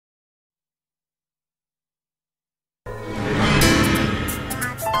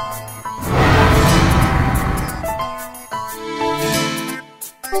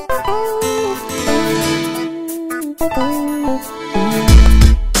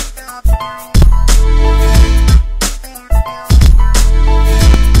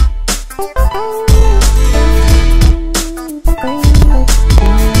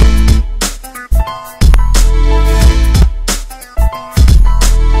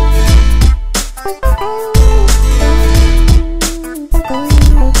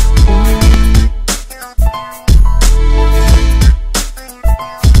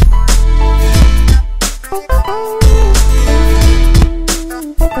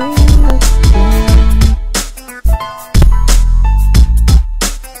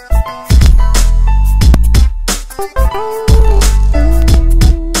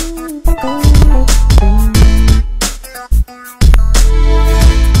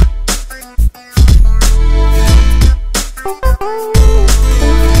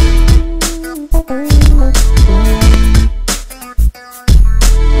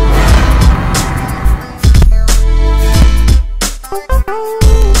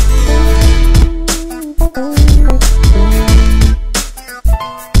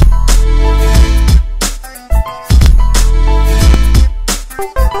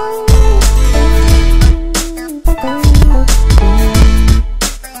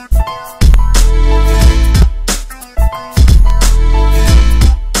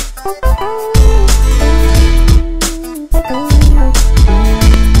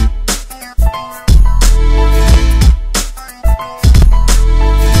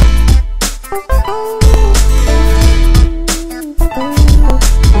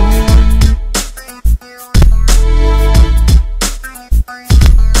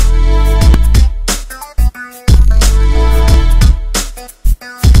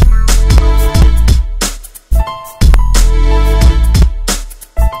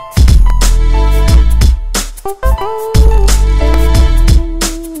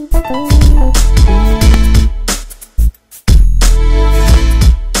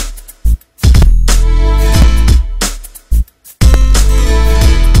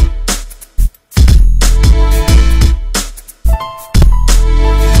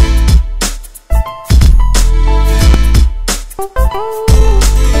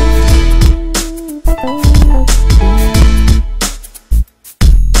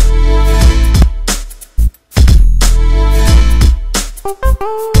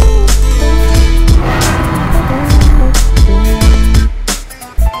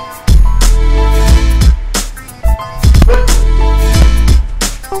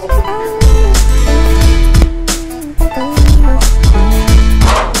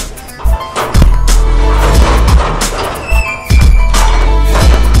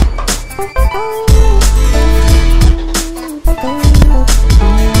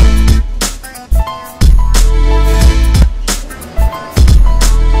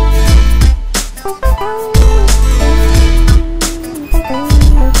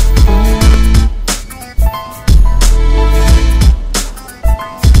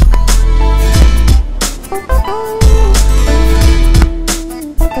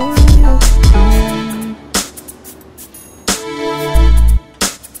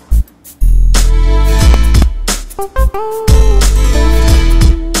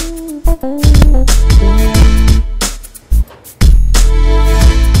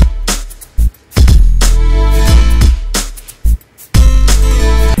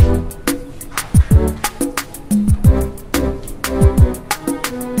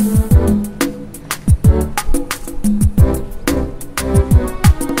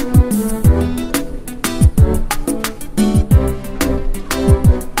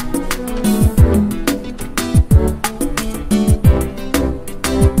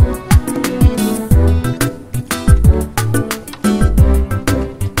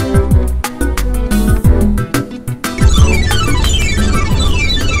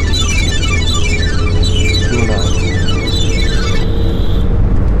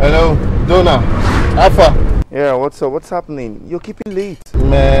Alpha. Yeah, what's up? What's happening? You're keeping late.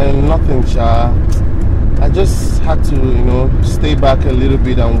 Man, nothing, Cha. I just had to, stay back a little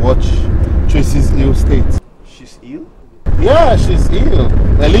bit and watch Tracy's ill state. She's ill? Yeah, she's ill.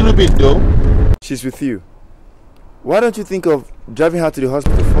 A little bit though. She's with you. Why don't you think of driving her to the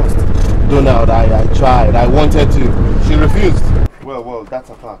hospital first? Donald, I tried. I wanted to. She refused. Well,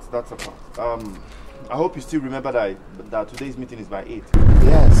 that's apart. I hope you still remember that today's meeting is by 8.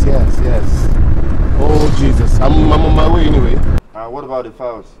 Yes. Oh, Jesus. I'm on my way anyway. What about the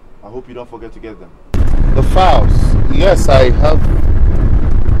files? I hope you don't forget to get them. The files? Yes, I have.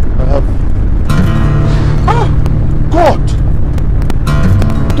 Ah! God!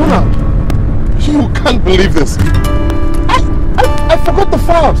 Donald! You can't believe this. I forgot the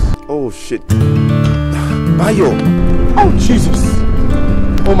files. Oh, shit. Bayo! Oh, Jesus!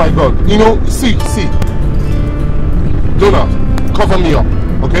 Oh my God. See. Donald, cover me up,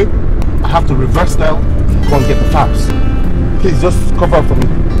 okay? I have to reverse now, go and get the files. Please just cover up for me.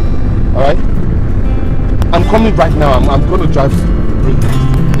 Alright? I'm coming right now. I'm going to drive real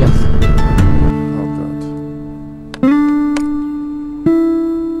fast. Yes.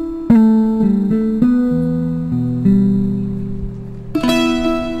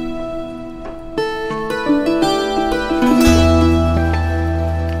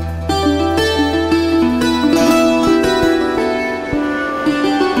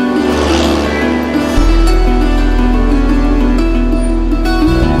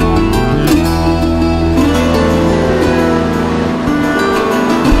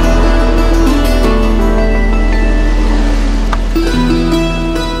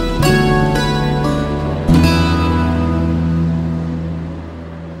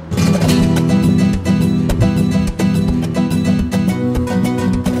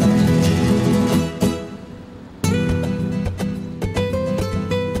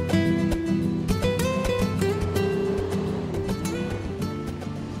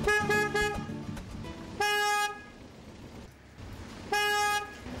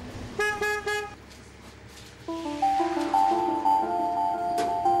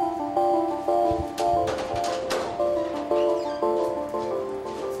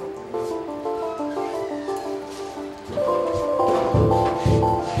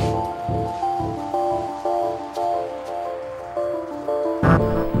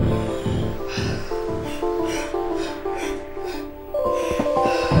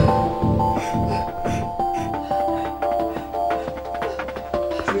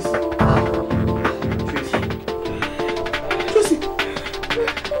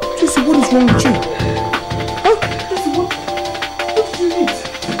 What's wrong with you? Huh? What did you eat?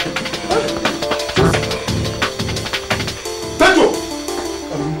 Pedro!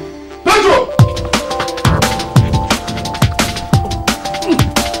 Pedro!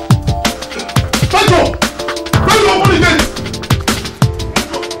 Pedro! Pedro, what is this?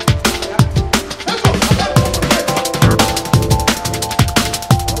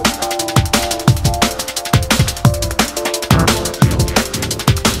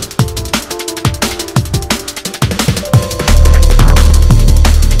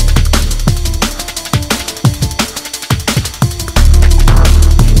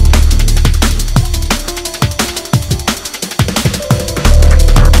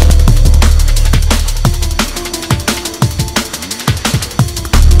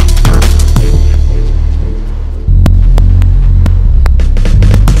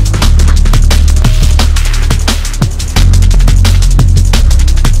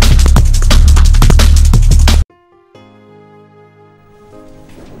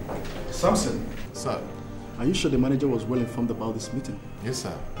 Are you sure the manager was well informed about this meeting? Yes,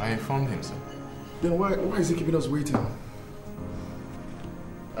 sir. I informed him, sir. Then why is he keeping us waiting?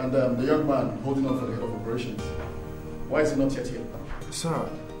 And the young man holding on for the head of operations, why is he not yet here? Sir,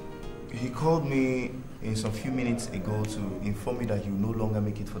 he called me in some few minutes ago to inform me that he will no longer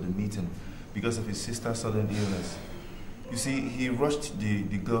make it for the meeting because of his sister's sudden illness. You see, he rushed the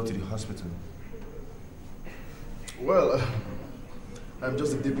girl to the hospital. Well, I'm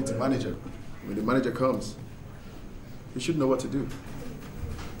just the deputy manager. When the manager comes, you should know what to do.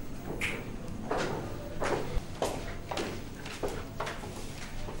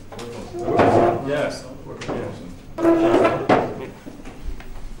 Yes.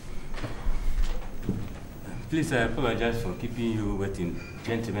 Please, I apologize for keeping you waiting,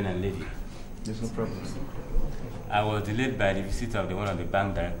 gentlemen and lady. There's no problem. I was delayed by the visit of one of the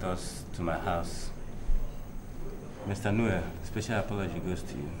bank directors to my house. Mr. Noel, special apology goes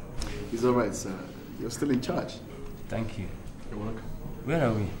to you. It's all right, sir. You're still in charge. Thank you. You're welcome. Where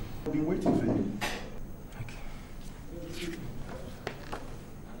are we? I've been waiting for you. Okay.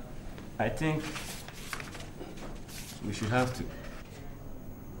 I think we should have to.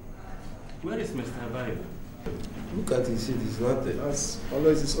 Where is Mr. Bayo? Look at his seat, he's not there. That's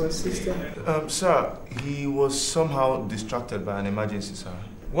always his own sister. Sir, he was somehow distracted by an emergency, sir.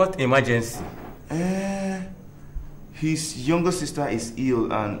 What emergency? His younger sister is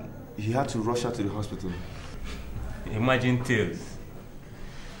ill and he had to rush her to the hospital. Imagine tales.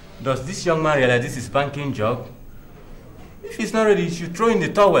 Does this young man realize this is banking job? If he's not ready, he should throw in the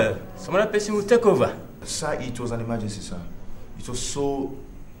towel. Some other person will take over. Sir, it was an emergency, sir. It was so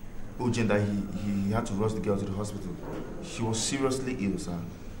urgent that he had to rush the girl to the hospital. She was seriously ill, sir.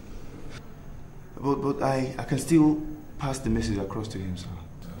 But I can still pass the message across to him, sir.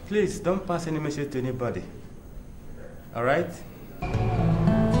 Please, don't pass any message to anybody. All right?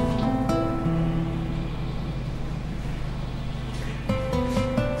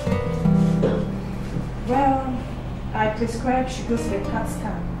 Well, I prescribe she goes for a CAT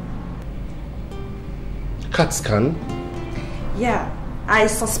scan. CAT scan? Yeah, I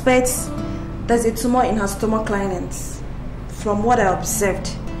suspect there's a tumor in her stomach lining. From what I observed,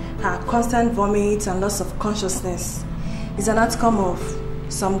 her constant vomit and loss of consciousness is an outcome of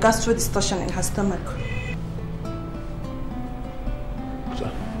some gastro distortion in her stomach.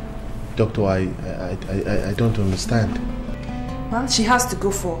 Doctor, I don't understand. Well, she has to go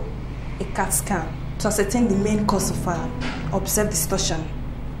for a CAT scan to ascertain the main cause of her observed distortion.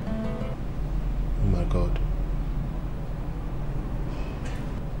 Oh my God.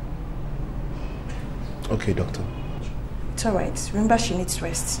 Okay, doctor. It's alright. Remember, she needs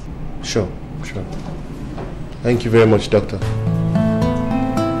rest. Sure. Thank you very much, doctor.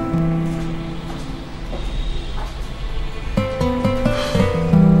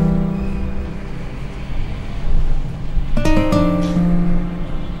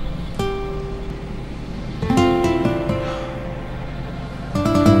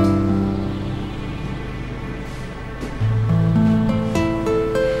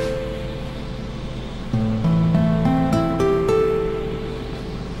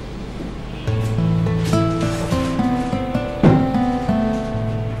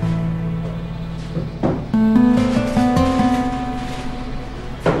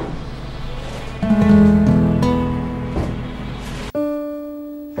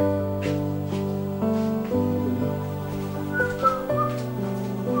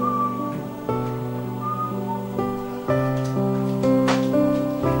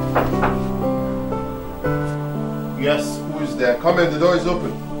 Come in, the door is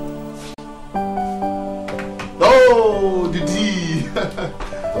open. Oh, Didi!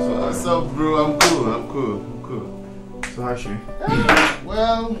 What's up, bro? I'm cool. So how's she?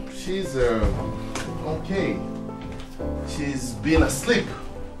 Well, she's okay. She's been asleep.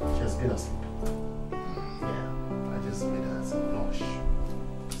 She has been asleep. Yeah, I just made her some nosh.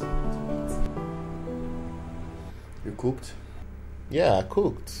 You cooked? Yeah, I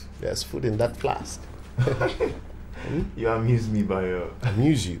cooked. There's food in that flask. You amuse me, Bayo.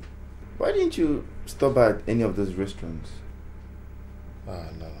 Amuse you? Why didn't you stop by at any of those restaurants? Ah,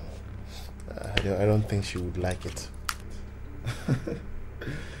 no. I don't think she would like it.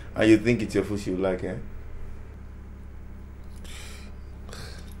 And you think it's your food she would like, eh?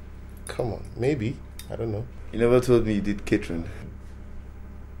 Come on, maybe. I don't know. You never told me you did catering.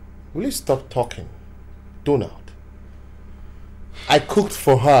 Will you stop talking? Donald. I cooked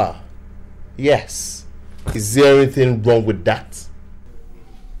for her. Yes. Is there anything wrong with that?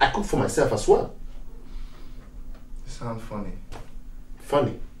 I cook for myself as well. You sound funny.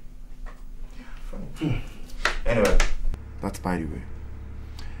 Funny? Funny. Anyway, that's by the way.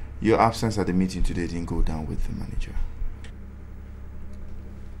 Your absence at the meeting today didn't go down with the manager.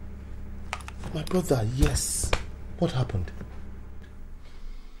 My brother, yes. What happened?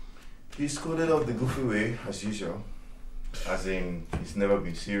 He scolded off the goofy way, as usual. As in, he's never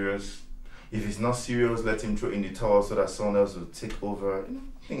been serious. If he's not serious, let him throw in the towel so that someone else will take over. You know,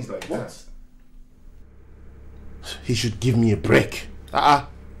 things like that. He should give me a break.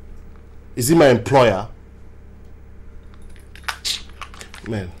 Is he my employer?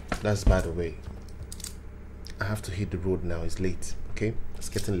 Man, that's by the way. I have to hit the road now. It's late, okay? It's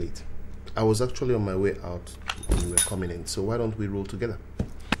getting late. I was actually on my way out when we were coming in, so why don't we roll together?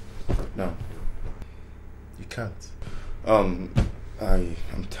 No. You can't. I'm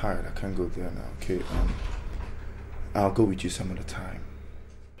tired. I can't go there now, okay? I'll go with you some other time.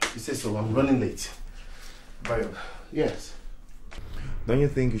 You say so. I'm running late. Bayo. Yes. Don't you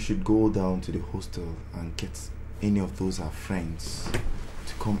think you should go down to the hostel and get any of those our friends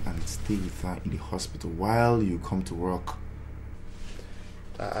to come and stay with her in the hospital while you come to work?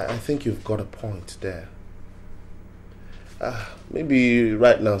 I think you've got a point there. Maybe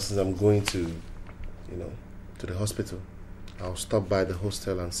right now, since I'm going to the hospital, I'll stop by the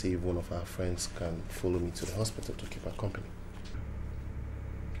hostel and see if one of our friends can follow me to the hospital to keep her company.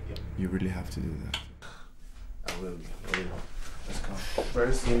 Yeah. You really have to do that. I will. Let's go.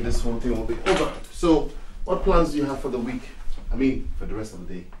 Very soon this whole thing will be over. So, what plans do you have for the week? I mean, for the rest of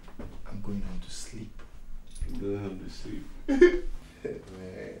the day? I'm going home to sleep. Going home to sleep?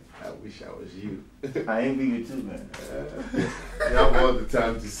 Man, I wish I was you. I envy you too, man. You have all the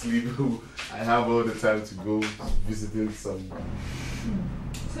time to sleep. I have all the time to go visiting someone.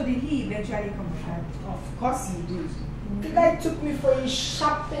 So did he eventually come back? Of course he did. The guy took me for his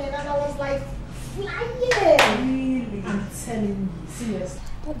shopping and I was like, flying! Really? I'm telling you, serious.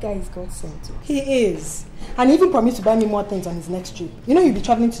 That guy is God sent too. He is. And he even promised to buy me more things on his next trip. You know he'll be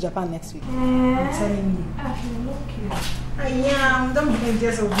traveling to Japan next week. I'm telling you. I am. Don't be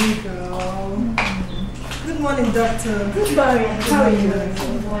envious of me, girl. Good morning, doctor. Good morning. How are you?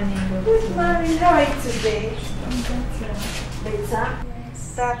 Good morning, doctor. Good morning. How are you today? I'm better. Better?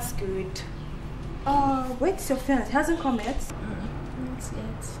 Yes. That's good. Where's your friend? He hasn't come yet? Not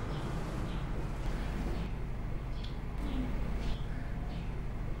yet.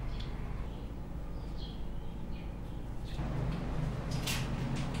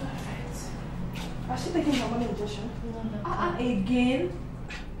 Has she taken her money injection? Again?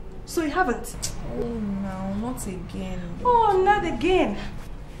 So you haven't? Oh no, not again. Oh, not again.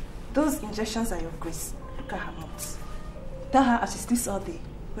 Those injections are your grace. Look at her mouth. Tell her as she sleeps all day.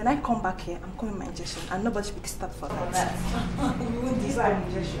 When I come back here, I'm coming my injection and nobody should be disturbed for that. We won't disturb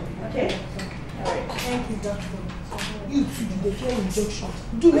injection. Okay? Alright. Thank you, doctor. You too, the fear injection.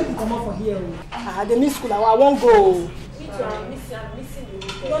 Do make me come out for here. They miss school. I won't go. Me too, I'm missing the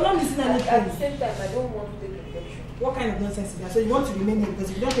weekend. You're not missing anything. At the same time, I don't want to take injection. What kind of nonsense is that? So you want to remain here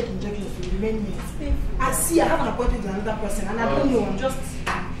because if you don't take injections, you remain here. It's painful. I see, I have an appointment with another person and I don't know. I'm just...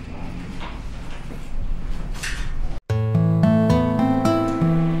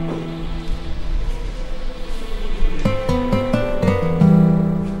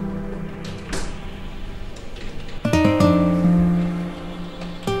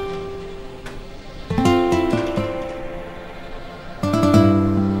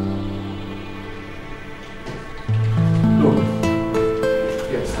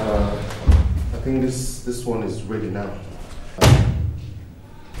 This one is ready now.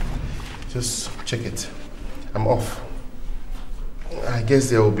 Just check it. I'm off. I guess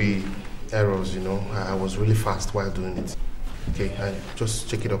there will be errors, I was really fast while doing it. Okay, just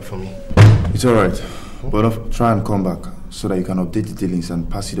check it up for me. It's alright. But try and come back so that you can update the dealings and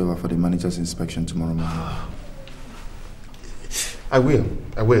pass it over for the manager's inspection tomorrow morning. I will.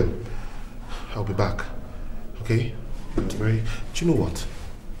 I'll be back. Okay? Do you know what?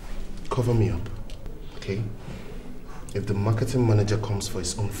 Cover me up. Okay? If the marketing manager comes for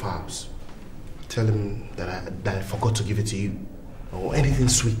his own files, tell him that I forgot to give it to you. Or anything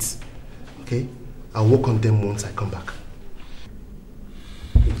sweet. Okay? I'll work on them once I come back.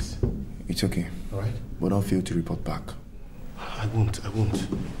 Please. It's okay. Alright? But don't fail to report back. I won't. I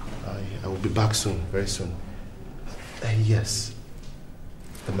will be back soon, very soon. Yes.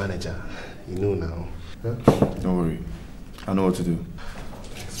 The manager. You know now. Huh? Don't worry. I know what to do.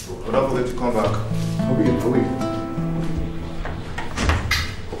 But don't forget to come back. I'll be.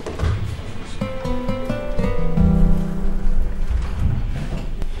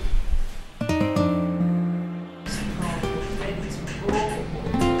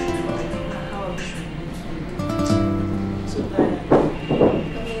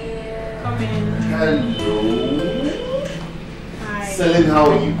 Selling, how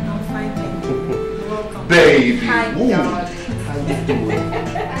are you? I'm fine, thank you. You're welcome. Baby. Hi, darling. How you doing?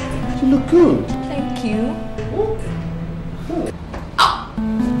 You look good. Thank you.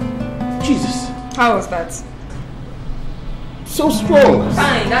 Jesus. How was that? So strong.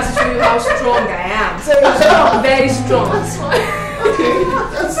 Fine, that's true how strong I am. So strong, very strong. Okay,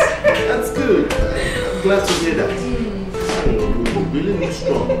 that's good. I'm glad to hear that. You really look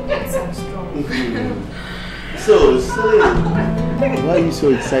strong. Yes, I'm strong. So, why are you so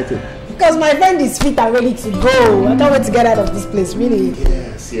excited? Because my friend is fit and ready to go. I can't wait to get out of this place, really.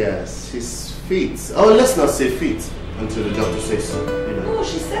 Yes, she's fit. Oh, let's not say fit until the doctor says so. You know. No,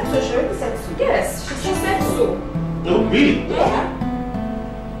 she said so. She already said so. Yes, she said so. No, really? Yeah.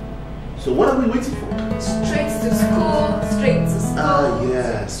 So what are we waiting for? Straight to school.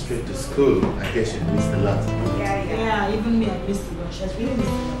 Yeah, straight to school. I guess you missed a lot. Yeah, even me, I missed it, but she has really missed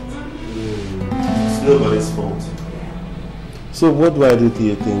it. It's nobody's fault. So what do I do to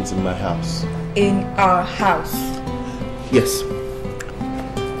your things in my house? In our house. Yes.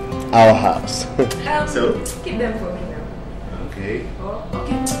 Our house. So? Keep them for me now. Okay. Oh,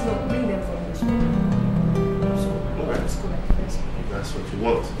 okay, no, bring them for me. Alright. That's what you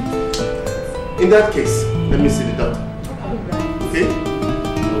want. In that case, let me see the doctor. Okay?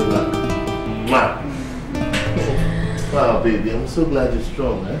 Go back. Mwah. Wow, baby, I'm so glad you're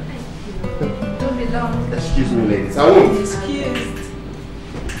strong, eh? Don't be long. Excuse me, ladies. I won't. Excused.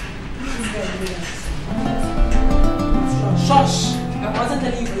 Shush. I wasn't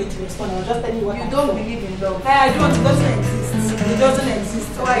telling you for you to respond. I was just telling you what You don't believe in love. I don't. It doesn't exist. It doesn't exist.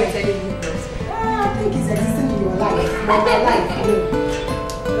 Why are you telling me that? I think it's existing in your life. But my life, no.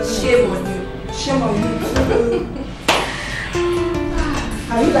 Shame on you. Shame on you.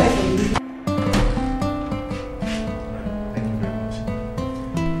 Are you lying for me? Thank you very much.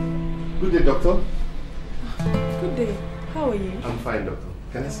 Good day, doctor. Good day. How are you? I'm fine, doctor.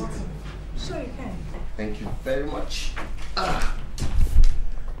 Can I sit? Sure you can. Thank you very much.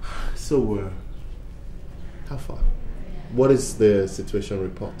 So, how far? What is the situation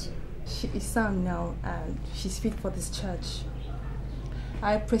report? She is sound now and she's fit for discharge.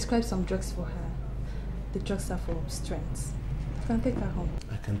 I prescribed some drugs for her. The drugs are for strength. You can take her home.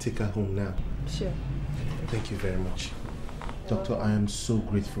 I can take her home now. Sure. Thank you very much. Doctor, I am so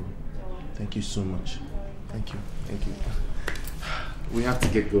grateful. Thank you so much. Thank you. Thank you. We have to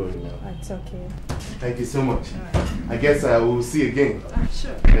get going now. It's okay. Thank you so much. I guess I will see you again.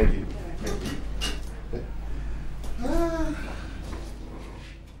 Sure. Thank you. Thank you.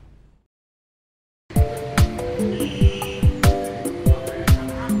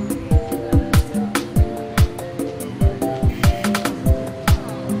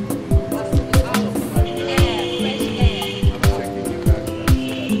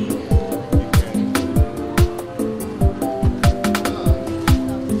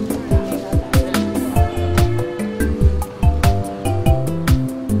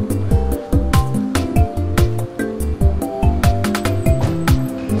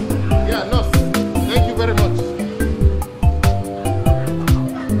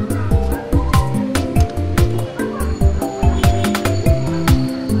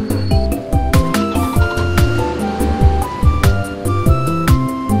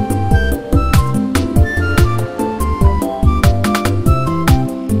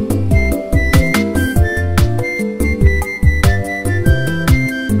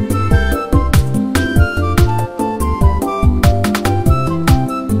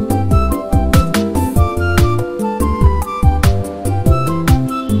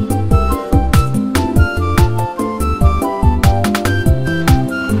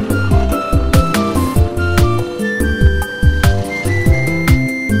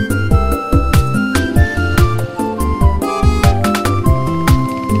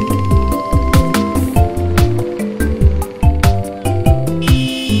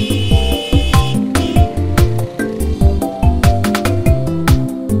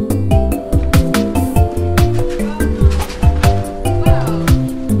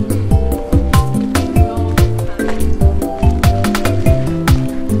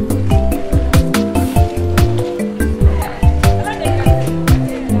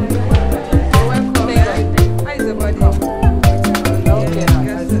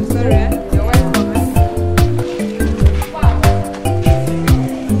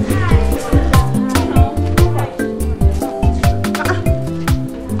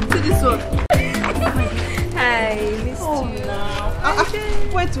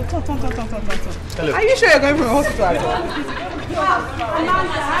 sure you're going from the hospital?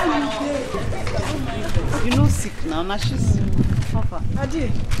 You know sick now, now she's Papa.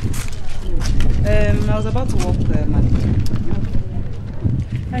 Adi. I was about to walk the Malik.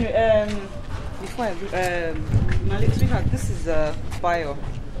 Anyway, before I go, Malik, sweetheart, this is Bayo,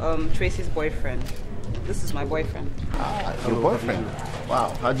 Tracy's boyfriend. This is my boyfriend. Your boyfriend?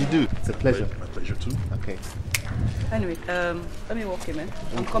 Wow, how'd you do? It's a pleasure. My pleasure too. Okay. Anyway, let me walk in, man.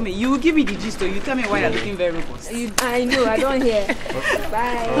 I'm coming. You give me the gist, or you tell me why you're looking very robust. I know, I don't hear.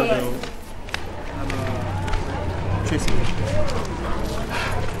 Bye. Tracy,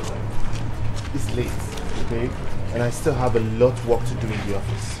 it's late, okay? And I still have a lot of work to do in the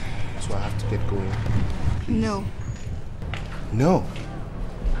office. So I have to get going. Please. No. No?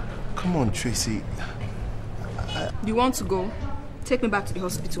 Come on, Tracy. You want to go? Take me back to the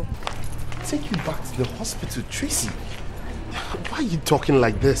hospital. Take you back to the hospital, Tracy? Why are you talking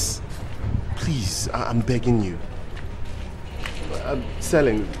like this? Please, I'm begging you.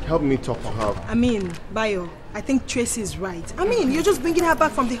 Selling, help me talk to her. I mean, Bayo, I think Tracy is right. I mean, you're just bringing her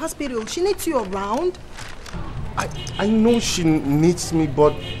back from the hospital. She needs you around. I know she needs me,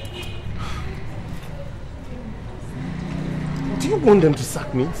 but... Do you want them to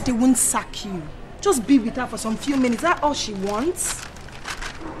sack me? They won't sack you. Just be with her for some few minutes. That's all she wants.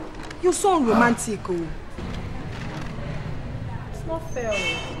 You're so unromantic, oh. It's not fair.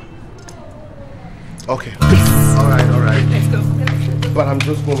 Okay. Alright. Let's go. But I'm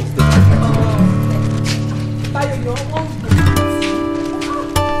just going to stay. Bayo, you're all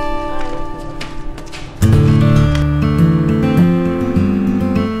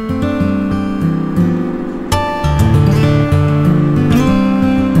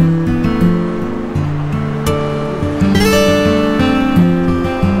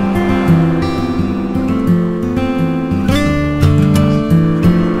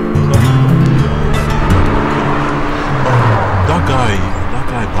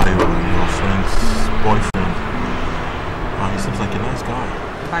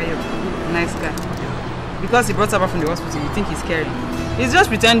Because he brought her back from the hospital, you think he's caring. He's just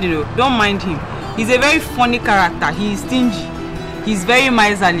pretending, don't mind him. He's a very funny character. He's stingy. He's very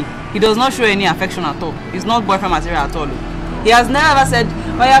miserly. He does not show any affection at all. He's not boyfriend material at all. He has never ever said,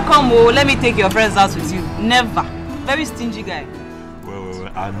 oh yeah, come, let me take your friends out with you. Never. Very stingy guy.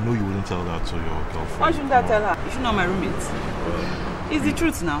 Well, I know you wouldn't tell that to your girlfriend. Why shouldn't I tell her? You should know my roommate. It's the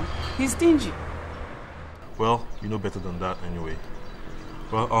truth now. He's stingy. Well, you know better than that anyway.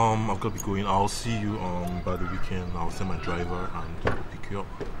 Well, I've got to be going. I'll see you by the weekend. I'll send my driver and we'll pick you up.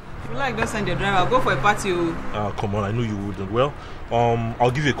 If you like, don't send your driver. I'll go for a party. Come on, I know you wouldn't. Well,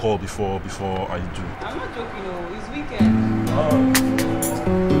 I'll give you a call before I do. I'm not joking, it's weekend.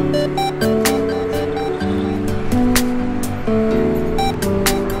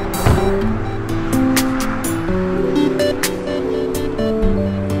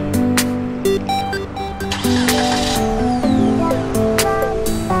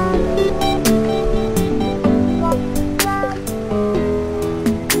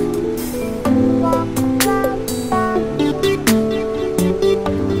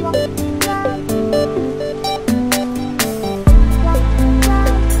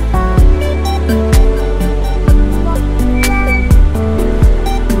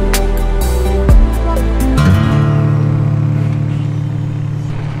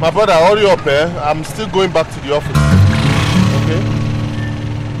 My brother, hurry up, I'm still going back to the office. Okay?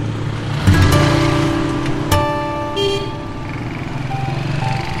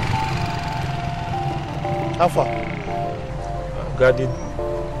 How far? God, the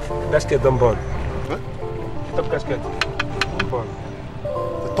gasket don't burn. Huh? Top gasket don't burn.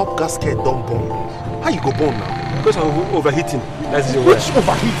 The top gasket don't burn. How you go burn now? Because of overheating. That's the Which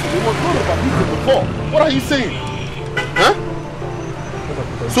overheating? It was not overheating before. What are you saying? Huh?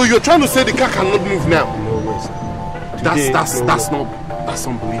 So you're trying to say the car cannot move now? No way, sir. That's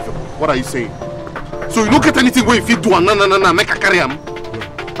unbelievable. What are you saying? So you don't get anything where if you do make a carry him?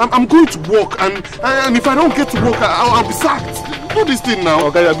 I'm going to work and if I don't get to work I'll be sacked. Do this thing now.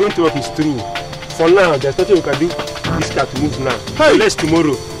 Okay, you're going to work is true. For now, there's nothing you can do. This car to move now. Hey. Unless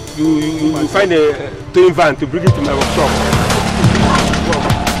tomorrow you find a towing van to bring it to my workshop.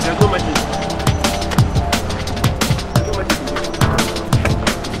 There's no machine.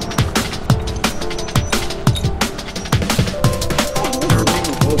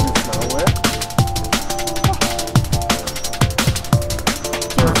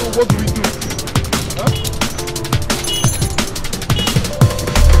 What do we do? Huh?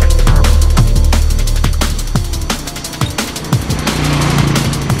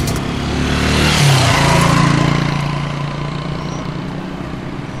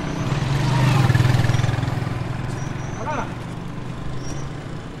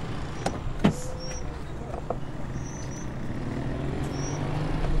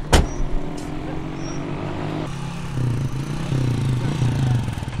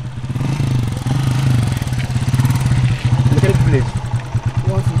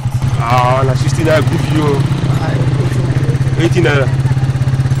 18 I give you 18 naira.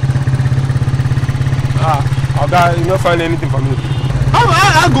 Oga, you not find anything for me.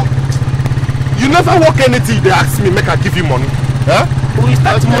 I go. You never work anything, they ask me, make I give you money. Huh? We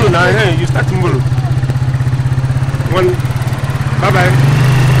start tomorrow now, you start tomorrow. Bye-bye.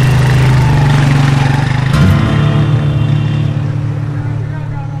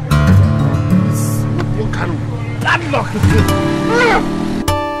 What kind of bad luck is this?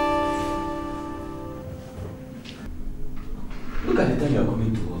 Look at the time you are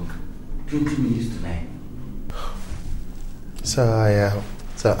coming to work. 20 minutes to 9.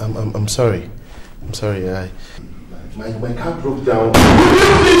 Sir, I'm sorry. I'm sorry. My car broke down.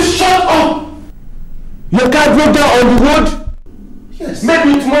 Please shut up! Your car broke down on the road? Yes.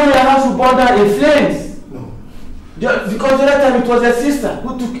 Maybe tomorrow your house will burn down in flames. No. Because the other time it was your sister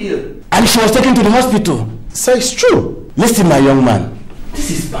who took ill. And she was taken to the hospital. Sir, it's true. Listen, my young man.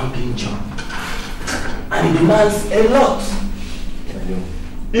 This is banking job. And it demands a lot.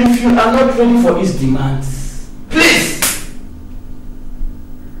 If you are not ready for its demands, please!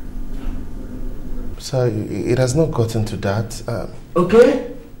 Sir, it has not gotten to that.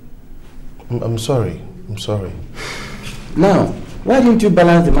 Okay? I'm sorry. I'm sorry. Now, why didn't you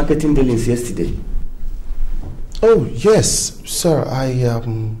balance the marketing dealings yesterday? Oh, yes, sir.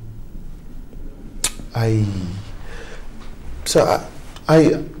 I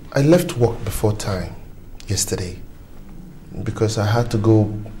left work before time yesterday because I had to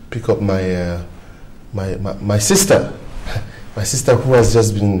go pick up my sister. My sister who has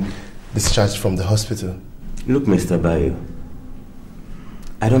just been discharged from the hospital. Look, Mr. Bayo,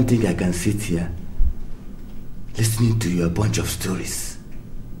 I don't think I can sit here listening to your bunch of stories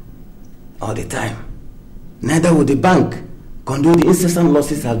all the time. Neither would the bank condone the incessant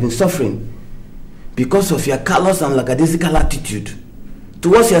losses I've been suffering because of your callous and lackadaisical attitude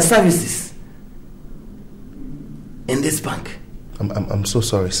towards your services in this bank. I'm so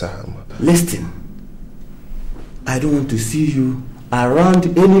sorry, sir. Listen, I don't want to see you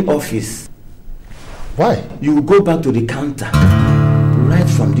around any office. Why? You will go back to the counter right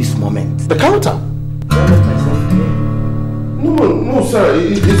from this moment. The counter? No, sir.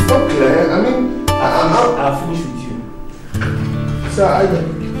 It's not clear. I mean, I'll finish with you. Sir, I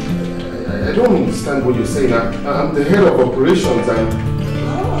don't understand what you're saying. I'm the head of operations, and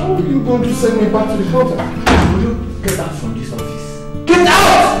how are you going to send me back to the counter? Will you get out from this office? Get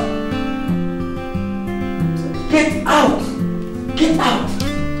out! Get out! Get out!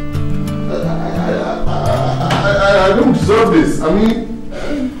 I don't deserve this. I mean...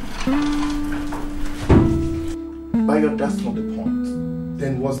 Bayo, that's not the point.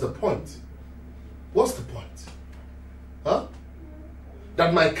 Then what's the point? What's the point? Huh?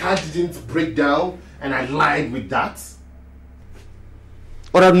 That my car didn't break down and I lied with that?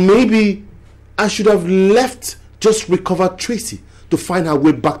 Or that maybe I should have left just recovered Tracy to find her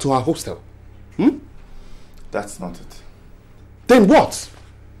way back to her hostel? That's not it. Then what?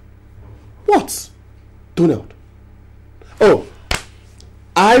 What? Donald. Oh,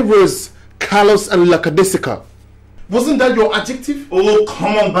 I was callous and lackadaisical. Wasn't that your adjective? Oh,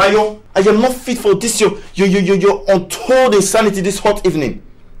 come on, Bayo. I am not fit for this, your untold insanity this hot evening.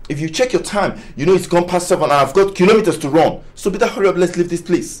 If you check your time, you know it's gone past 7 and I've got kilometers to run. So better hurry up, let's leave this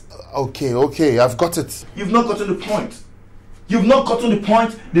place. Okay, I've got it. You've not gotten the point. You've not gotten the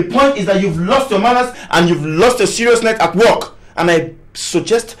point. The point is that you've lost your manners and you've lost your seriousness at work. And I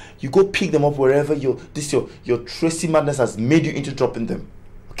suggest you go pick them up wherever your Tracy madness has made you into dropping them.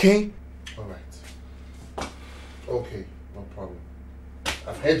 Okay? Alright. Okay, no problem.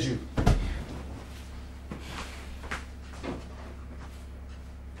 I've heard you.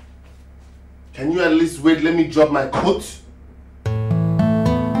 Can you at least wait? Let me drop my coat.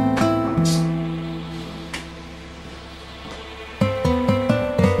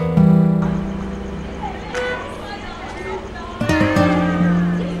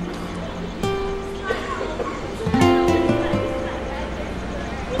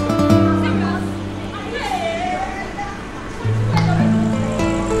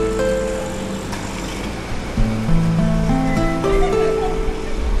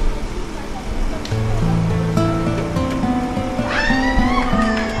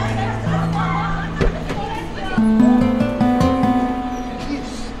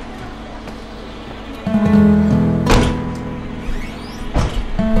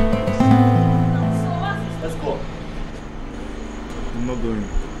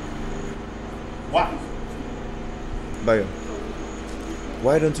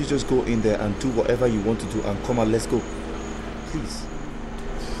 Why don't you just go in there and do whatever you want to do and come out? Let's go. Please.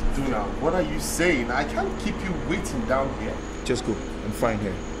 Duna, what are you saying? I can't keep you waiting down here. Just go. I'm fine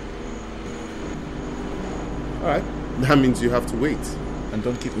here. Alright. That means you have to wait. And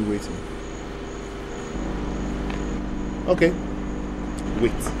don't keep me waiting. Okay.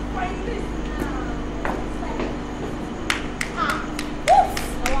 Wait.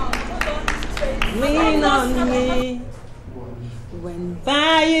 Lean on me when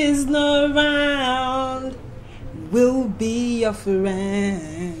Bayo is not around. We'll be your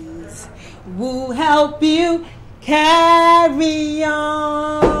friends. We'll help you carry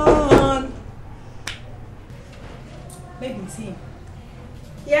on. Baby, see.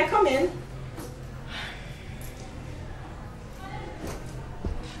 Yeah, come in.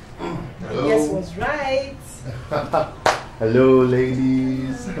 Hello. Yes, was right. Hello,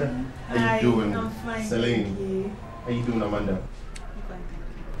 ladies. How Hi, you doing? I'm fine. Celine. Thank you. How you doing, Amanda?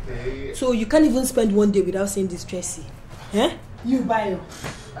 Okay. So you can't even spend one day without seeing this Tracy? Eh? You Bayo.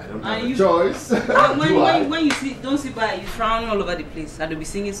 I don't have a choice. when you don't see Bayo, you frown all over the place. And they'll be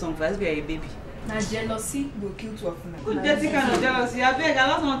singing songs for us, we are a baby. Now jealousy will kill two of them. Good dirty kind of jealousy. I beg, I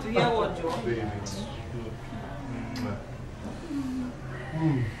don't want to hear what you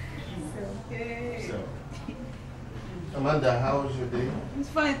Okay. So, Amanda, how was your day? It's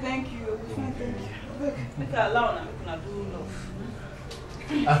fine, thank you. It's fine, thank you. Make her allow now, make her do love.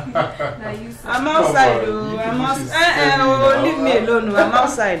 I'm outside, though. I'm outside. Oh, leave me alone. I'm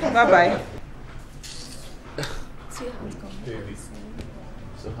outside. Bye bye. See how it's going.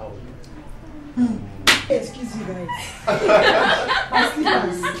 So how are you? Excuse you guys. My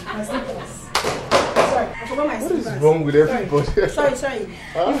slippers. Sorry, I forgot my slippers. What is wrong with everybody? Sorry.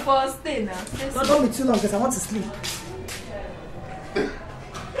 Huh? You first stay now. No, don't be too long because I want to sleep.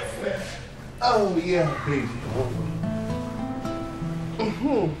 Oh yeah, baby.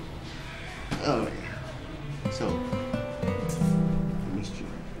 Oh yeah. So, I missed you.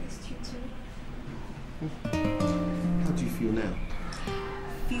 Missed you too. How do you feel now?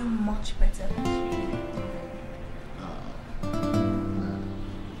 Feel much better.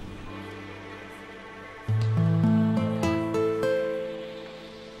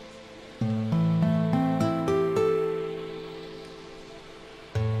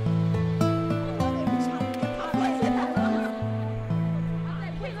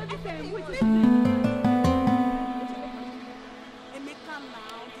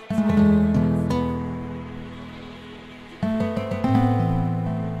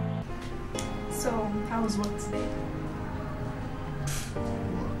 So, how was work today?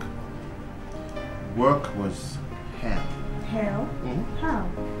 Work was hell. Hell? How?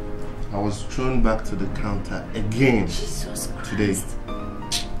 I was thrown back to the counter again. Jesus Christ. Today.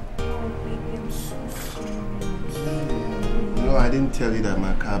 Oh, baby, I'm so sorry. No, I didn't tell you that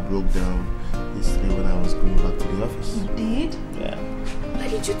my car broke down yesterday when I was going back to the office. You did? Yeah. Why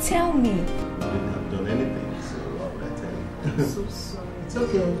did you tell me? I didn't have done anything, so why would I tell you? I'm so sorry. It's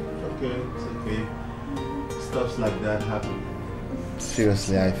okay. It's okay. Stuffs like that happen.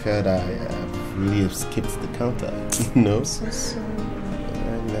 Seriously, I felt I really have skipped the counter. No? I'm so sorry.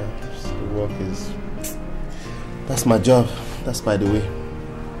 And the work is... That's my job. That's by the way.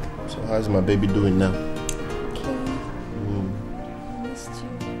 So how's my baby doing now? Okay. I missed you.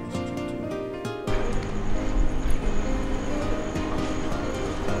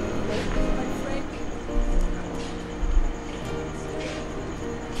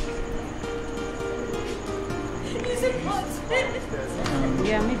 Is it hot?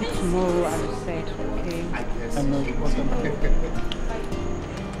 Yeah, maybe tomorrow I said, okay. I guess. I know what's going on.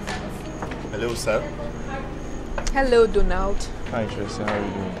 Hello, sir. Hello, Donald. Hi, Tracy. How are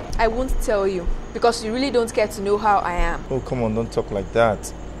you doing? I won't tell you because you really don't care to know how I am. Oh, come on. Don't talk like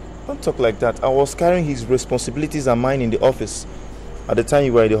that. Don't talk like that. I was carrying his responsibilities and mine in the office at the time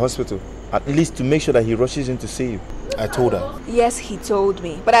you were in the hospital. At least to make sure that he rushes in to see you. I told her. Yes, he told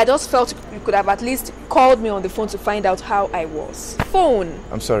me. But I just felt you could have at least called me on the phone to find out how I was. Phone!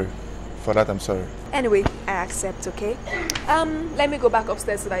 I'm sorry. For that, I'm sorry. Anyway, I accept, okay? Let me go back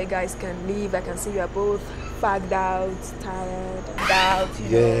upstairs so that you guys can leave. I can see you are both fagged out, tired, out, you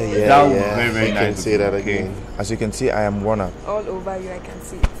know. Yeah. Very, very you nice. can say that again. As you can see, I am worn out. All over you, I can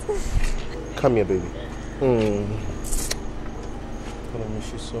see it. Come here, baby. I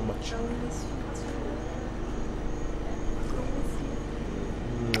miss you so much.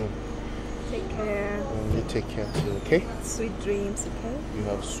 Take care. You take care too, okay? Sweet dreams, okay? You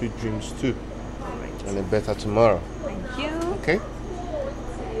have sweet dreams too. Alright. And a better tomorrow. Thank you. Okay?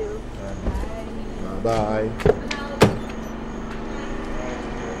 See you. Bye.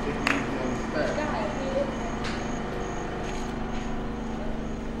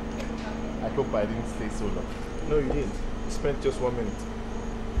 I hope I didn't stay so long. No, you didn't. You spent just 1 minute.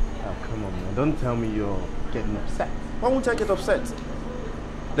 Oh, come on, man. Don't tell me you're getting upset. Why won't I get upset?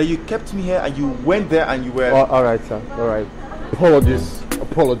 that you kept me here and you went there and you were... Oh, all right, sir. All right. Apologies,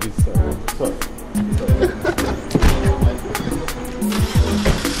 sir. Sorry.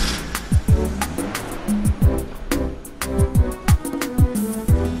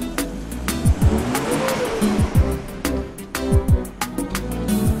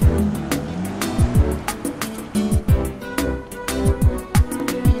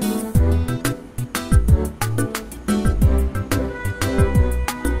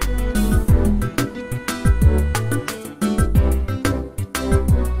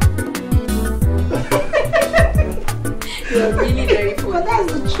 You're really very funny. But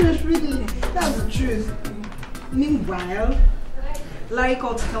that's the truth, really. That's the truth. Meanwhile, Larry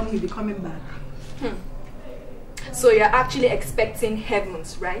called to tell me you'll be coming back. So you're actually expecting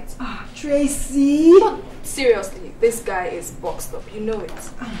heavens, right? Ah, Tracy. But seriously, this guy is boxed up. You know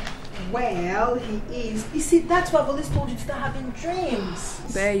it. Well, he is. You see, that's why I've always told you to start having dreams.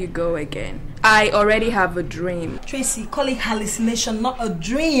 There you go again. I already have a dream. Tracy, call it hallucination, not a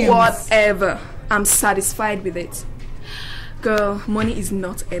dream. Whatever. I'm satisfied with it. Girl, money is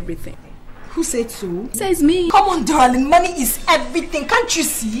not everything. Who said so? Says me. Come on, darling. Money is everything. Can't you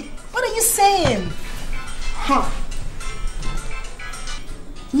see? What are you saying? Huh?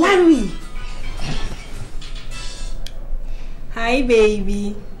 Larry. Hi,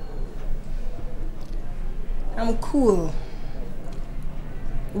 baby. I'm cool.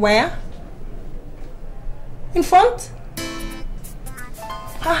 Where? In front?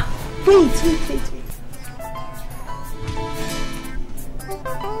 Ah, wait.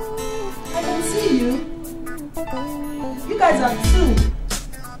 I can see you. You guys are two.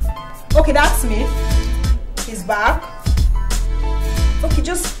 Okay, that's Smith. He's back. Okay,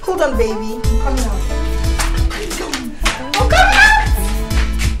 just hold on, baby. I'm coming out. I'm coming out!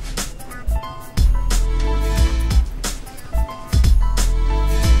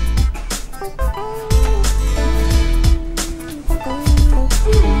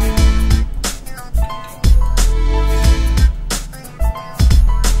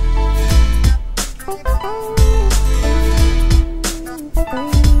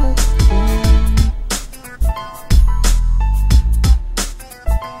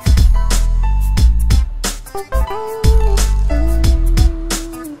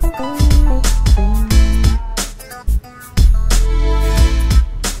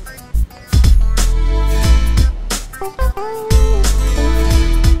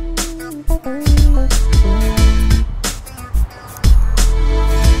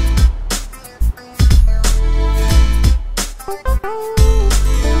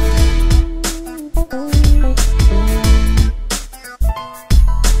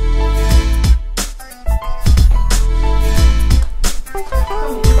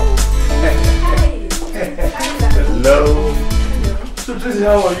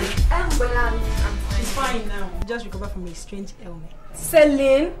 Strange ailment.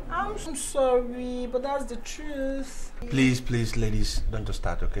 Celine, I'm sorry, but that's the truth. Please, ladies, don't just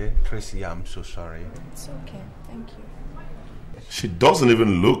start, okay? Tracy, I'm so sorry. It's okay, thank you. She doesn't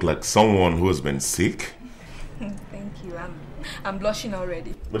even look like someone who has been sick. Thank you. I'm blushing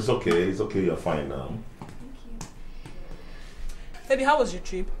already. But it's okay, you're fine now. Thank you. Baby, how was your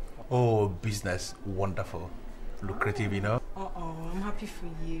trip? Oh, business, wonderful. Lucrative, you know? I'm happy for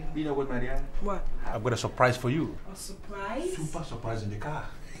you. You know what, Maria? What? I've got a surprise for you. A surprise? Super surprise in the car.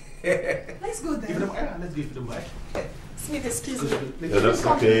 Let's go then. Let's give it a mic. Smith, excuse me. Yeah, that's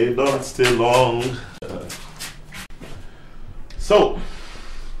okay. Don't stay long. So,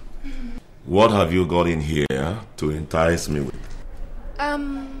 what have you got in here to entice me with?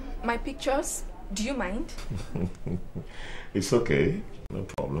 My pictures. Do you mind? It's okay. No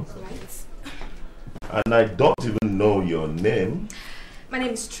problem. Right. And I don't even know your name. My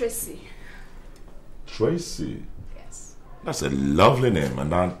name is Tracy. Tracy? Yes. That's a lovely name, and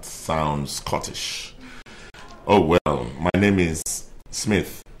that sounds Scottish. Oh, well, my name is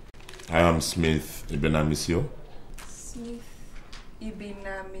Smith. I am Smith Ibinamisio. Smith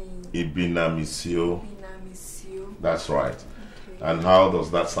Ibinamisio. Ibinamisio. That's right. Okay. And how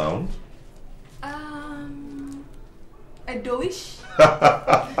does that sound? Edoish.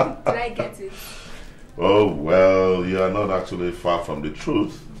 Did I get it? Oh, well, you are not actually far from the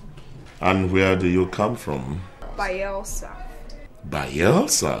truth. And where do you come from? Bayelsa.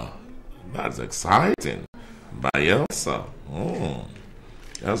 Bayelsa? That's exciting. Bayelsa. Oh,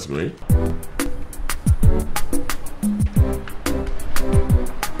 that's great.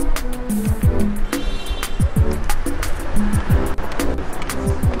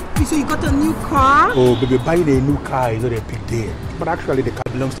 So you got a new car? Oh, baby, buying a new car is not a big deal. But actually, the car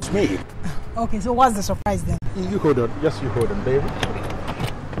belongs to me. Okay, so what's the surprise then? You hold on. Just you hold on, baby.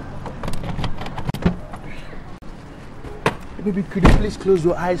 Baby, could you please close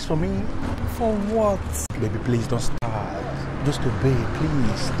your eyes for me? For what? Baby, please don't start. Just obey,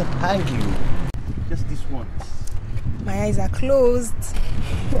 please. Don't argue. Just this once. My eyes are closed.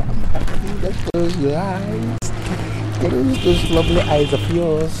 Just close your eyes. Close those lovely eyes of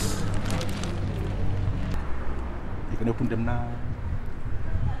yours. You can open them now.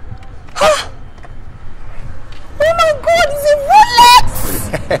 Oh my God, it's a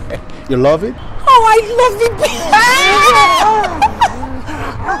Rolex! You love it? Oh, I love it!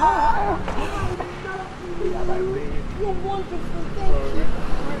 You're wonderful,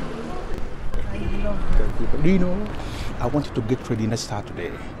 thank you. Do you know, I want you to get ready next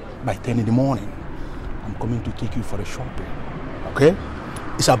Saturday by 10 in the morning. I'm coming to take you for a shopping. Okay?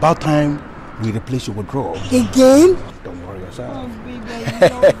 It's about time we replace your wardrobe. Again? Don't worry yourself. Oh, baby,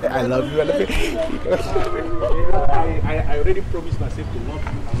 I love you. I love you. I already promised myself to love you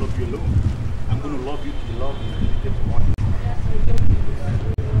and love you alone. I'm going to love you to love you.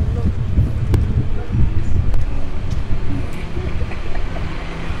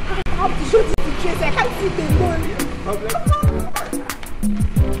 I have to show this to Tracy. I can't see the moon.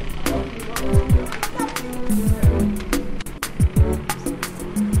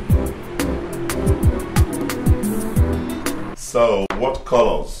 So, what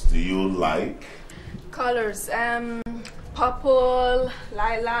colors do you like? Colors, purple,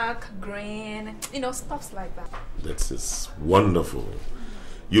 lilac, green, stuffs like that. That is wonderful.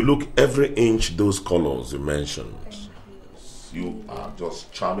 You look every inch those colors you mentioned. You are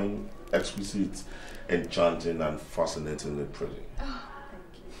just charming, exquisite, enchanting, and fascinatingly pretty. Oh,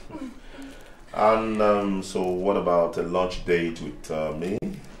 thank you. And so, what about a lunch date with me?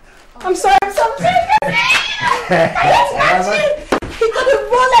 I'm sorry, I can't catch it! He got a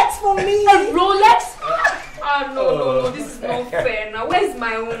Rolex for me! A Rolex? No, this is not fair now. Where's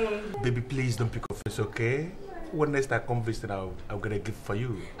my own? Baby, please don't pick offense, okay? When next I come visit, I'll get a gift for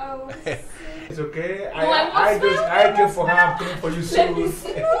you. Oh, it's okay. No, I came for her. I'm coming for you soon. Let me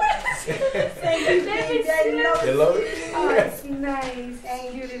see. Thank you, baby. You love it? Oh, it's nice.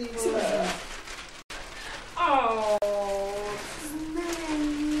 Thank you. Beautiful. Oh, it's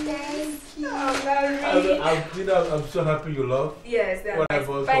nice. Thank you. Oh, I'm so happy you love. Yes, that's what nice. I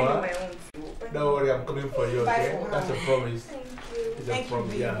bought Buy for me her. my own. Don't worry, I'm coming for you, okay? That's a promise. Thank you. It's a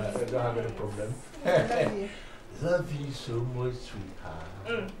promise. Yeah, I don't have any problem. Love you. Love you so much,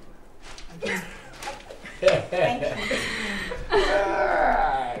 sweetheart. Thank you.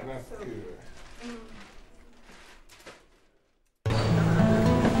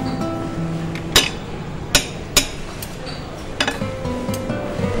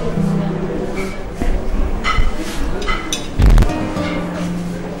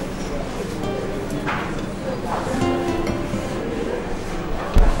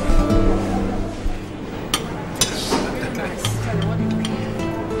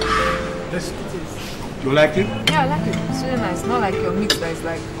 That's good. You like it? Yeah, I like it. It's really nice. Not like your mix that is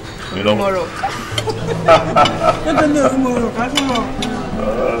like tomorrow.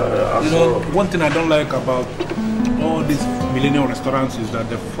 One thing I don't like about all these millennial restaurants is that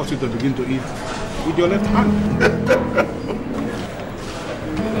they force you to begin to eat with your left hand.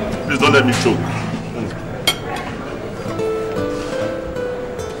 Please don't let me choke.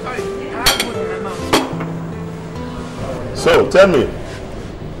 Sorry, I have food in my mouth. So, tell me,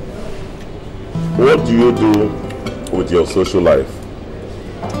 what do you do with your social life?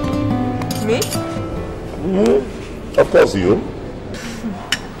 Me? Of course you.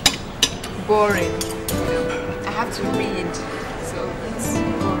 Boring. I have to read, so it's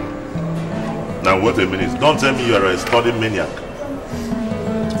boring. Now wait a minute, don't tell me you're a study maniac.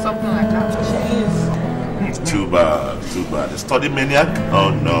 Something like that. Too bad, too bad. A study maniac? Oh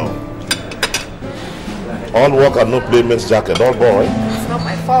no. All work and no play makes Jack a dull boy. It's not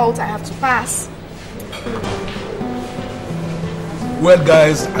my fault, I have to pass. Well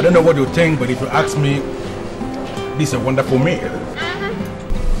guys, I don't know what you think, but if you ask me, this is a wonderful meal.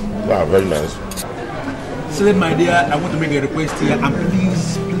 Wow, very nice. Celine, my dear, I want to make a request here, and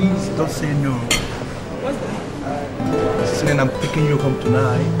please don't say no. What's that? Celine, I'm taking you home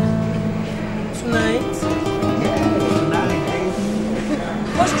tonight. Tonight? Yeah, tonight, baby.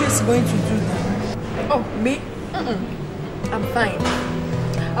 What's Tracy going to do then? Oh, me? I'm fine.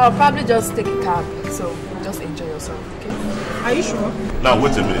 I'll probably just take a cab, so just enjoy yourself, okay? Are you sure? Now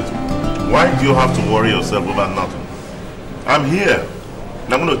wait a minute. Why do you have to worry yourself over nothing? I'm here.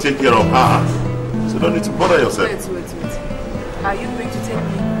 And I'm going to take care of her. So don't need to bother yourself. Wait. Are you going to take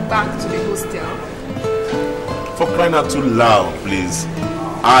me back to the hostel? For crying out too loud, please.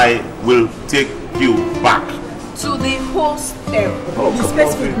 I will take you back. To the hostel. Oh, Be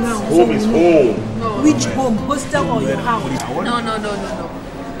specific now. Home is home. No. Which home? Hostel or your house? No.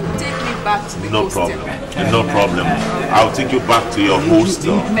 Take me back to the hostel. No problem. I'll take you back to your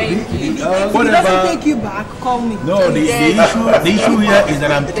hostel. Thank you. If he doesn't take you back, call me. No, the issue here is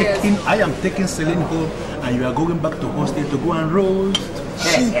that I am taking Celine home and you are going back to hostel to go and roast.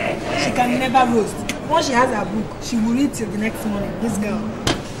 She can never roast. Once she has her book, she will read till the next morning. This girl.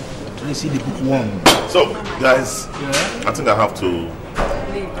 Tracy the bookworm. So, guys, I think I have to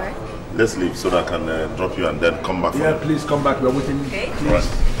Leave, right? let's leave so that I can drop you and then come back. Yeah, please come back. We're waiting. Okay.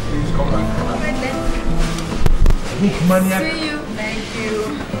 Please come back. Alright then. Book maniac. See you. Thank you.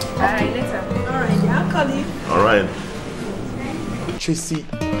 Alright, later. Alright, yeah, I'll call you. All right. Tracy,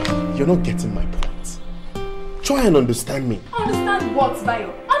 you're not getting my point. Try and understand me. Understand what,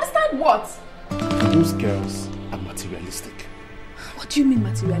 Bayo? Understand what? Those girls are materialistic. What do you mean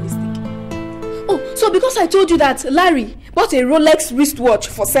materialistic? Oh, so because I told you that Larry bought a Rolex wristwatch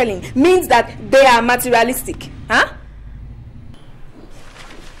for selling means that they are materialistic, huh?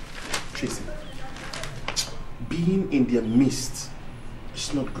 Tracy, being in their midst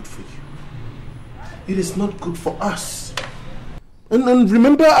is not good for you. It is not good for us. And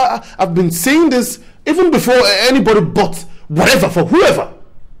remember, I've been saying this even before anybody bought whatever for whoever.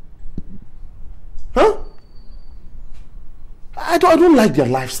 Huh? I don't like their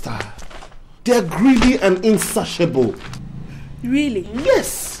lifestyle. They are greedy and insatiable. Really?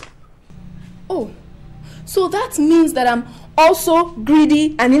 Yes. Oh, so that means that I'm also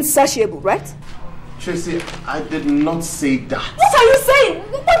greedy and insatiable, right? Tracy, I did not say that. What are you saying?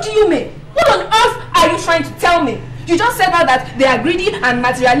 What do you mean? What on earth are you trying to tell me? You just said now that they are greedy and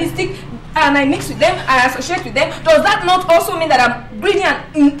materialistic and I mix with them, I associate with them. Does that not also mean that I'm greedy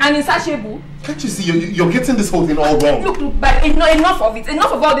and insatiable? Can't you see you're getting this whole thing all wrong? Look, but enough of it.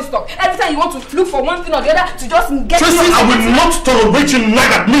 Enough of all this talk. Every time you want to look for one thing or the other to just get... Tracy, I will not tolerate you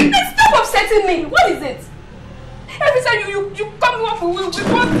nag at me! Stop upsetting me! What is it? Every time you come up with one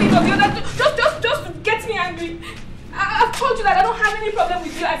thing or the other just to get me angry. I've told you that I don't have any problem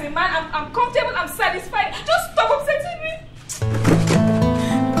with you as a man. I'm comfortable, I'm satisfied. Just stop upsetting me.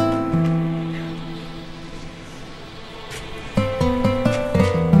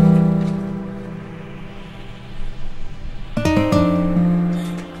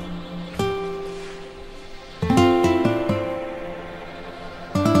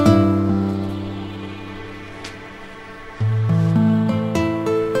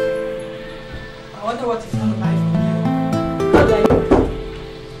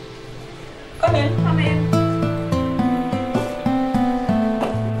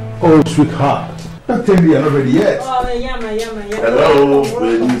 Oh, sweetheart. Don't tell me you're not ready yet. Oh, yama. Hello,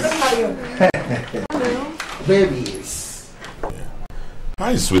 babies. Hello. Babies.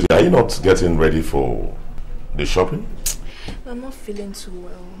 Hi, sweetie. Are you not getting ready for the shopping? I'm not feeling too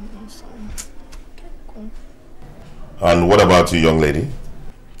well. I'm sorry. Okay, And what about you, young lady?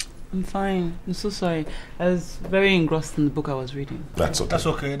 I'm fine. I'm so sorry. I was very engrossed in the book I was reading. That's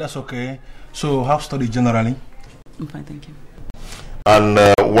okay. That's okay. So, how study generally? I'm fine, thank you. And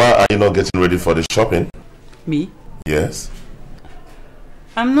why are you not getting ready for the shopping? Me? Yes.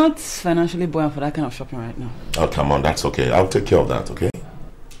 I'm not financially buoyant for that kind of shopping right now. Oh, come on, that's okay. I'll take care of that, okay?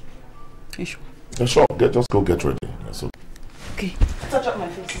 Are you sure? Yeah, sure. Just go get ready. That's okay. Okay. Touch up my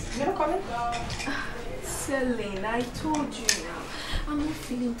face. You not coming? Celine, I told you now. I'm not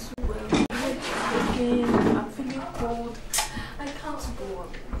feeling too well. My head is aching. I'm feeling cold. I can't go on.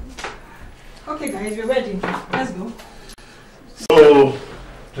 Okay, guys, we're ready. Let's go. So,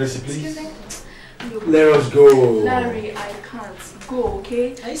 Tracy, please. Excuse me? Look, Let us go. Larry, I can't go,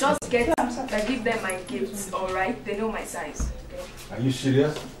 okay? Just give them my gifts, alright? They know my size. Okay? Are you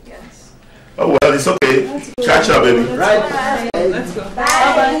serious? Yes. oh well, it's okay. Catch up, baby. Right. Let's go. Bye.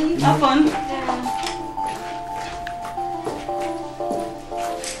 Bye. Have fun. I'm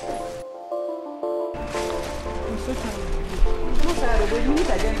so tired. I'm so tired. Wait, you need to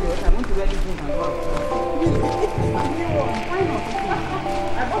get your I want to wear this thing and go out. Why not?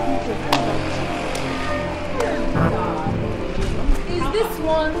 I bought Is this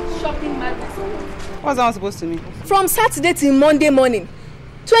one shopping madness? What's that one supposed to mean? From Saturday till Monday morning.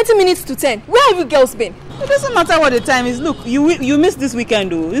 20 minutes to 10. Where have you girls been? It doesn't matter what the time is. Look, you missed this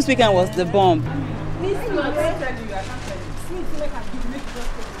weekend though. This weekend was the bomb.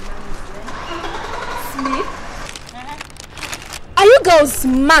 Smith? Are you girls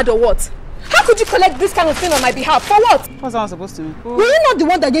mad or what? How could you collect this kind of thing on my behalf? For what? What's that one supposed to mean? Were you not the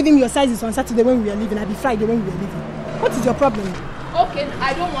one that gave him your sizes on Saturday when we were leaving? I'll be Friday when we were leaving. What is your problem? Okay,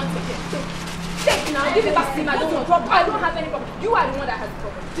 I don't want to get. Take now, give it back to him. I don't have any problem. You are the one that has the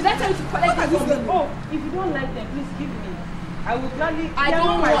problem. Did I tell you to collect the problem? Oh, if you don't like them, please give me. I will gladly. I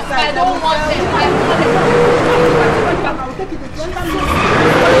don't want them. I will take it.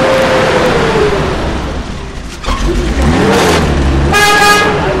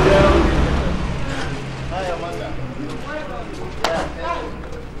 Hi, Amanda.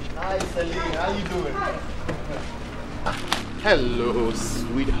 Hi, Celine. How you doing? Hello,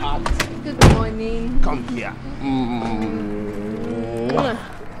 sweetheart. Good morning. Come here.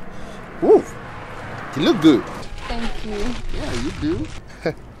 Ooh, you look good. Thank you. Yeah, you do.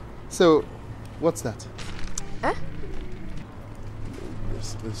 So, what's that? Huh?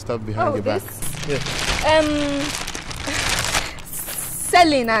 There's stuff behind your back. Yeah.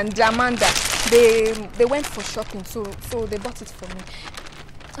 Celine and Amanda, they went for shopping, so they bought it for me.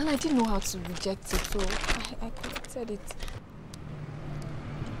 And I didn't know how to reject it, so I collected it.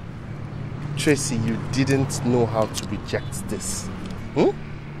 Tracy, you didn't know how to reject this. You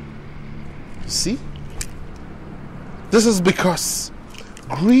see? This is because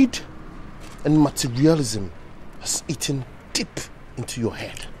greed and materialism has eaten deep into your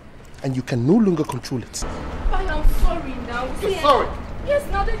head, and you can no longer control it. But I'm sorry now. You're sorry? Yes,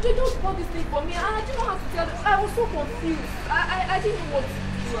 now they just bought this thing for me, and I didn't know how to tell them. I was so confused. I didn't know what to do.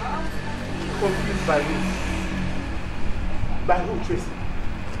 Confused by who? By who, Tracy?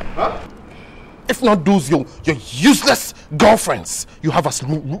 Huh? If not those your useless girlfriends you have as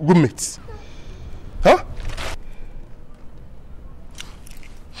roommates. Huh?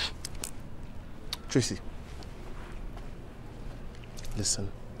 Tracy, listen,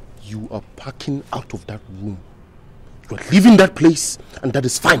 you are packing out of that room. You are leaving that place, and that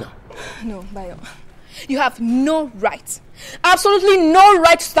is final. No, Bayo. You have no right, absolutely no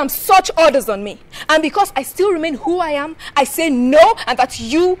right to stamp such orders on me. And because I still remain who I am, I say no, and that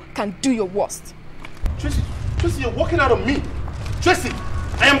you can do your worst. Tracy, you're walking out on me. Tracy,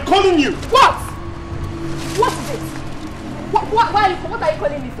 I am calling you. What? What is it? What are you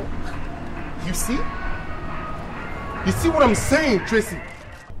calling me for? You see? You see what I'm saying, Tracy?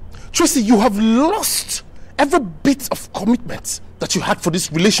 Tracy, you have lost every bit of commitment that you had for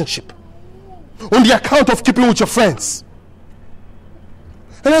this relationship on the account of keeping with your friends.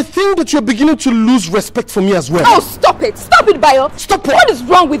 And I think that you're beginning to lose respect for me as well. Oh, stop it! Stop it, Bayo! Stop it! What is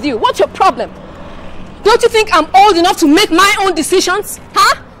wrong with you? What's your problem? Don't you think I'm old enough to make my own decisions?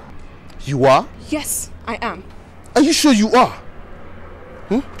 Huh? You are? Yes, I am. Are you sure you are?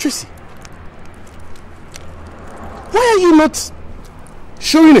 Tracy? Why are you not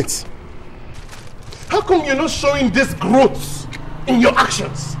showing it? How come you're not showing this growth in your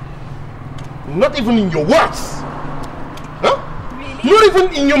actions? Not even in your words. Huh? Really? Not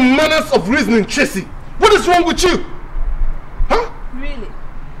even in your manners of reasoning, Tracy. What is wrong with you? Huh? Really?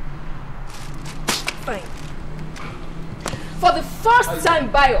 Fine. For the first time,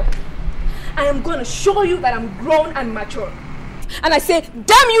 Bayo, I am going to show you that I'm grown and mature. And I say,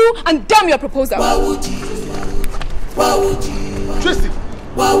 damn you and damn your proposal. Why would you? Tracy!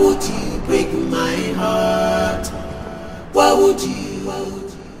 Why would you break my heart? Why would you?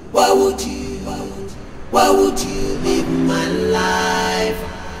 Why would you? Why would you live my life?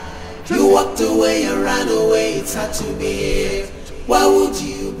 You walked away, you ran away, it's hard to bear. Why would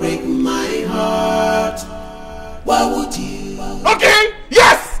you break my heart? Why would you? Okay,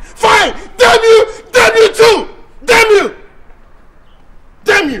 yes, fine, damn you too, damn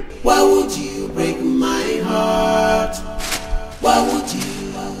you. Why would you break my heart? Why would you?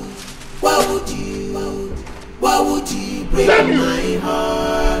 Why would you? Why would you break my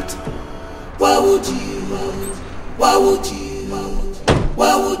heart? Why would you? Why would you?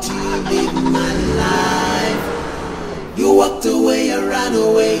 Why would you live my life? You walked away, you ran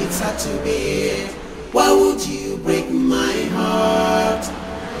away, it's hard to bear. Why would you break my heart?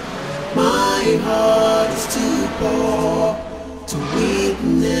 My heart is too poor to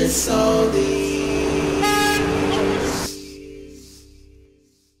witness all the